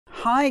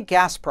high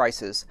gas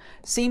prices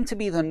seem to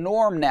be the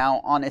norm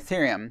now on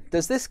Ethereum.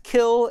 Does this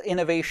kill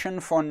innovation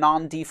for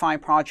non-DeFi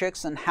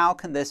projects, and how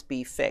can this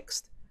be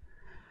fixed?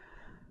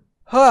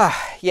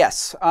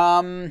 Yes,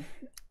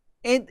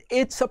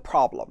 it's a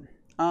problem,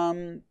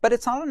 but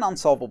it's not an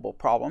unsolvable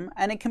problem,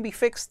 and it can be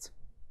fixed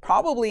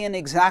probably in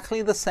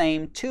exactly the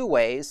same two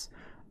ways,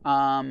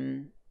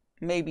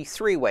 maybe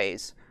three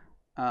ways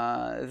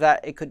that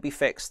it could be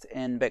fixed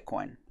in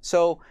Bitcoin.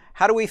 So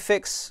how do we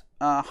fix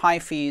high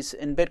fees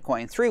in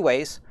Bitcoin? Three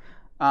ways.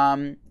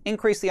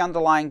 Increase the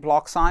underlying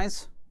block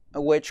size,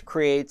 which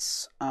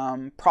creates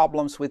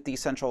problems with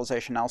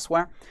decentralization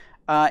elsewhere.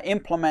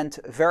 Implement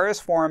various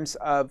forms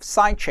of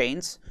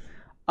sidechains,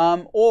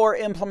 or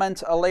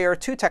implement a layer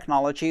 2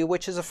 technology,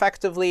 which is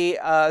effectively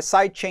a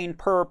sidechain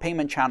per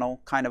payment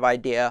channel kind of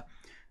idea,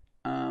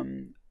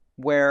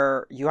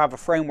 where you have a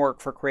framework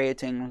for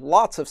creating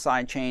lots of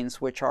sidechains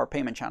which are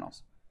payment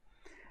channels.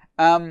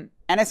 And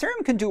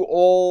Ethereum can do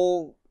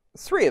all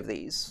three of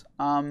these.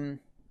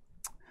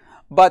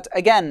 But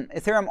again,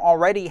 Ethereum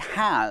already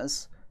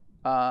has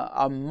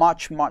a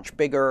much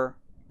bigger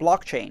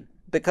blockchain,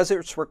 because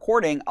it's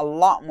recording a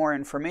lot more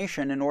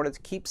information in order to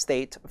keep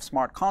state of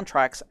smart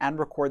contracts and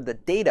record the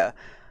data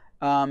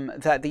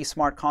that these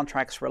smart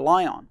contracts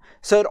rely on.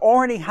 So it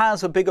already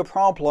has a bigger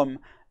problem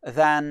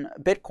than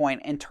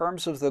Bitcoin in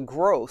terms of the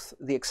growth,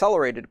 the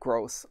accelerated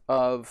growth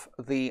of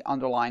the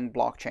underlying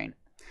blockchain.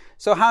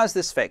 So how is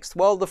this fixed?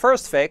 Well, the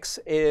first fix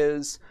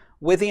is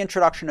with the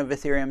introduction of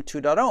Ethereum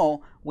 2.0,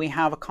 we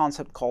have a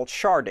concept called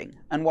sharding.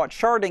 And what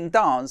sharding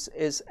does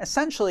is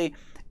essentially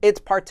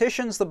it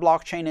partitions the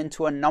blockchain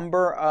into a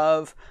number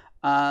of,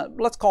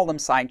 let's call them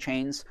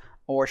sidechains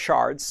or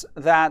shards,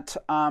 that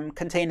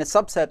contain a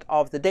subset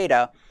of the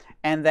data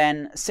and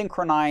then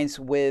synchronize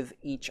with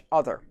each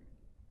other.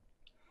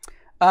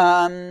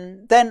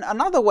 Then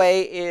another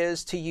way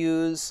is to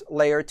use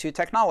layer 2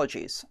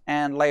 technologies.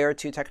 And layer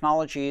 2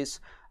 technologies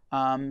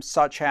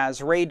such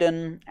as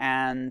Raiden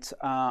and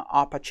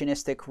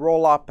opportunistic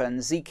rollup and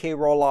ZK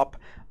rollup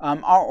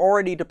are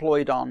already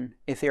deployed on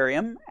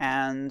Ethereum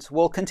and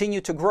will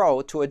continue to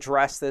grow to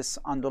address this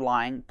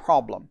underlying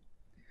problem.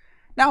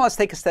 Now let's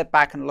take a step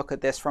back and look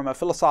at this from a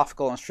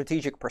philosophical and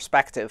strategic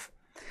perspective.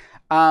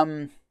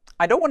 I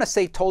don't want to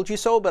say told you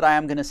so, but I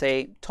am going to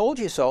say told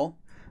you so.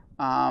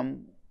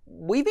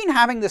 We've been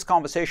having this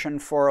conversation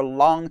for a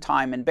long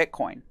time in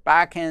Bitcoin.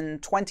 Back in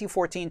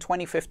 2014,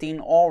 2015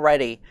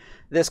 already,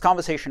 this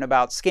conversation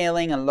about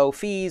scaling and low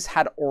fees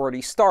had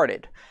already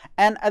started.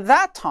 And at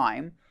that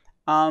time,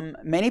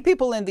 many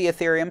people in the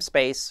Ethereum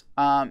space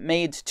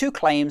made two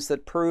claims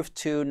that proved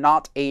to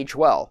not age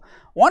well.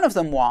 One of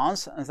them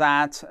was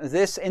that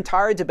this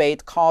entire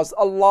debate caused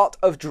a lot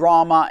of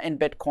drama in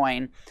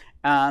Bitcoin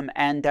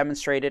and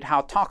demonstrated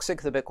how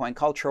toxic the Bitcoin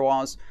culture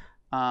was.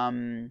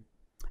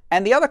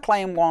 And the other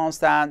claim was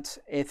that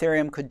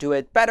Ethereum could do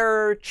it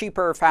better,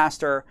 cheaper,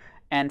 faster,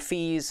 and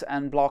fees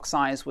and block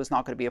size was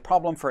not going to be a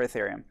problem for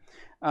Ethereum.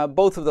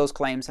 Both of those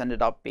claims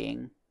ended up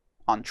being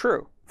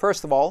untrue.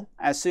 First of all,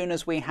 as soon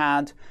as we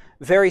had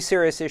very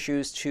serious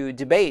issues to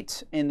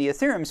debate in the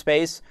Ethereum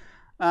space,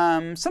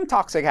 some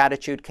toxic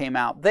attitude came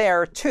out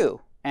there too.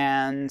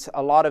 And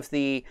a lot of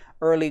the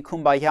early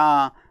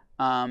kumbaya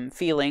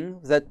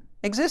feeling that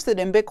existed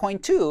in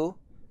Bitcoin too,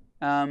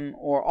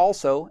 or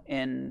also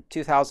in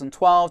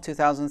 2012,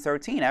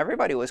 2013,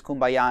 everybody was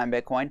kumbaya in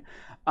Bitcoin,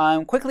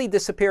 quickly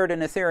disappeared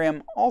in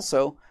Ethereum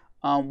also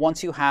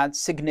once you had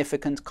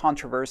significant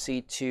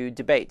controversy to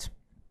debate.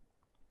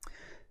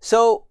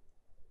 So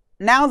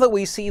now that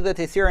we see that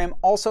Ethereum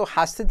also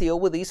has to deal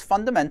with these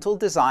fundamental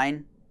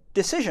design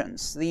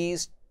decisions,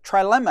 these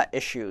trilemma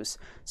issues,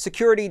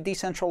 security,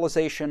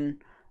 decentralization,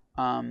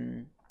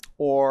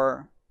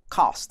 or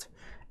cost,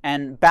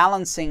 and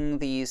balancing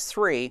these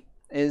three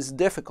is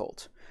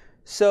difficult.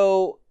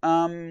 So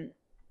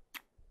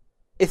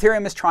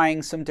Ethereum is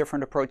trying some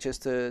different approaches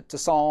to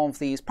solve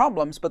these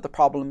problems, but the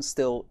problems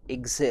still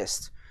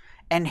exist.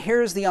 And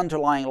here's the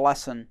underlying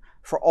lesson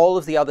for all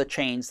of the other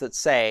chains that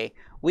say,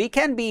 we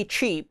can be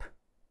cheap,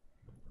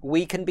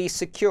 we can be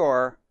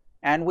secure,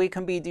 and we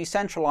can be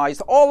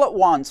decentralized all at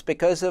once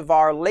because of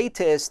our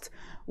latest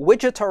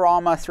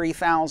Widgetorama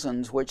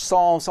 3000, which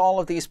solves all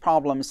of these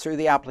problems through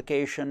the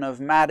application of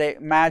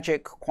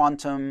magic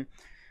quantum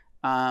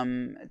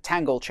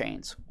tangle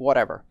chains,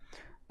 whatever.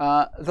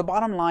 The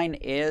bottom line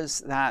is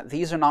that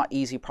these are not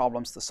easy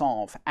problems to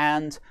solve.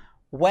 And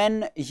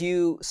when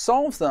you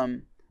solve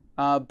them,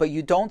 but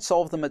you don't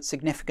solve them at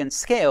significant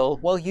scale,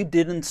 well, you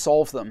didn't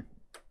solve them.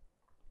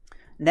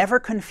 Never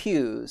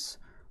confuse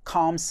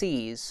calm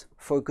seas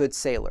for good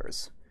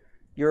sailors.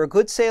 You're a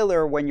good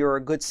sailor when you're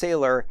a good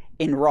sailor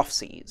in rough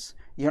seas.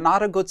 You're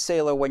not a good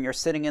sailor when you're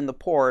sitting in the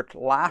port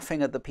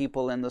laughing at the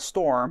people in the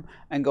storm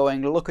and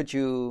going, look at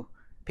you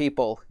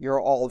people,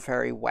 you're all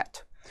very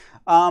wet.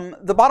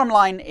 The bottom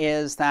line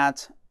is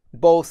that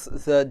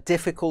both the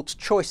difficult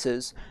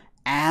choices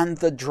and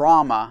the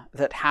drama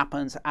that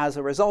happens as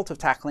a result of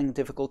tackling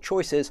difficult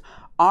choices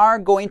are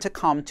going to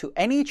come to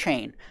any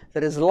chain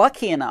that is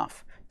lucky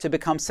enough to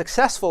become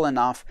successful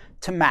enough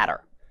to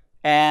matter.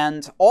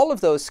 And all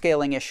of those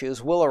scaling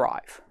issues will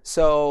arrive.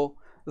 So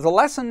the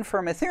lesson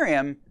from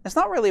Ethereum is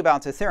not really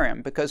about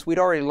Ethereum, because we'd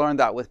already learned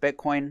that with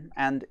Bitcoin,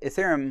 and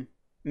Ethereum,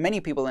 many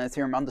people in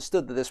Ethereum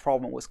understood that this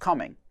problem was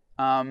coming.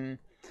 The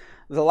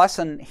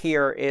lesson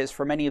here is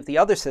for many of the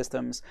other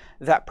systems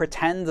that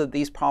pretend that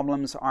these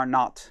problems are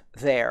not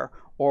there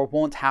or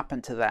won't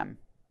happen to them,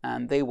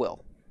 and they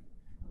will.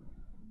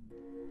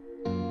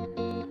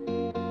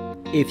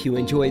 If you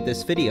enjoyed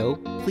this video,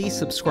 please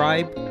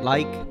subscribe,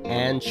 like,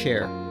 and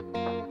share.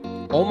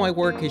 All my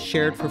work is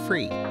shared for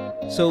free,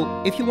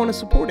 so if you want to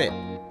support it,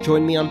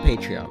 join me on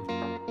Patreon.